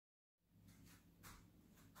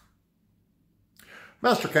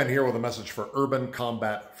Master Ken here with a message for Urban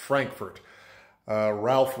Combat Frankfurt.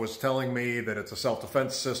 Ralph was telling me that it's a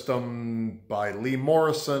self-defense system by Lee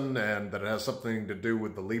Morrison and that it has something to do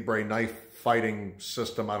with the Libre knife fighting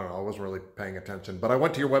system. I don't know, I wasn't really paying attention. But I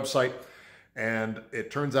went to your website and it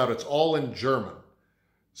turns out it's all in German.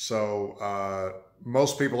 So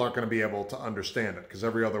most people aren't going to be able to understand it because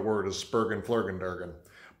every other word is Spurgen, Flurgen, Durgen.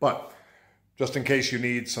 But just in case you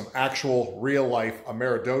need some actual real-life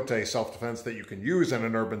Ameridote self-defense that you can use in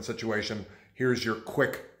an urban situation, here's your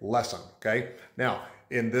quick lesson, okay? Now,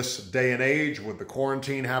 in this day and age with the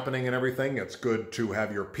quarantine happening and everything, it's good to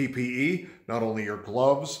have your PPE, not only your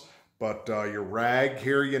gloves, but your rag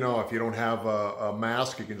here. You know, if you don't have a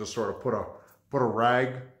mask, you can just sort of put a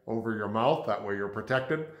rag over your mouth. That way you're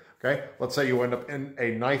protected, okay? Let's say you end up in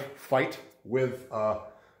a knife fight with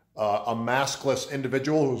a maskless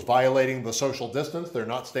individual who's violating the social distance. They're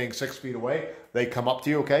not staying 6 feet away. They come up to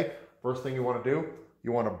you, okay? First thing you want to do,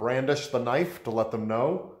 you want to brandish the knife to let them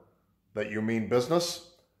know that you mean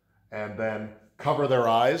business, and then cover their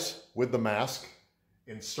eyes with the mask,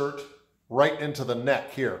 insert right into the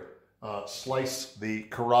neck here, slice the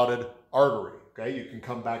carotid artery, okay? You can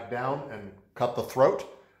come back down and cut the throat.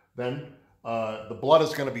 Then the blood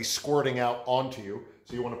is going to be squirting out onto you,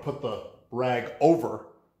 so you want to put the rag over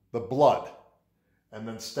the blood and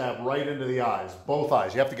then stab right into the eyes, both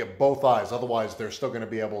eyes. You have to get both eyes, otherwise they're still going to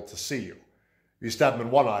be able to see you. If you stab them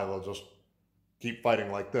in one eye, they'll just keep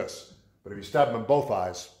fighting like this. But if you stab them in both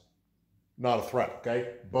eyes, not a threat,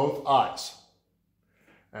 okay? Both eyes.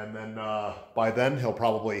 And then by then he'll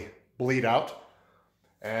probably bleed out.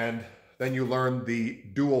 And then you learn the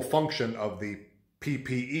dual function of the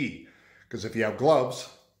PPE. Because if you have gloves,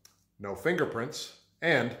 no fingerprints,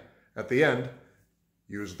 and at the end,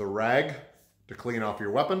 use the rag to clean off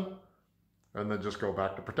your weapon, and then just go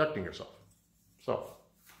back to protecting yourself. So,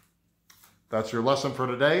 that's your lesson for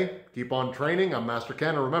today. Keep on training. I'm Master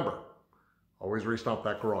Ken, and remember, always restomp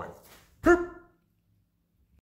that groin.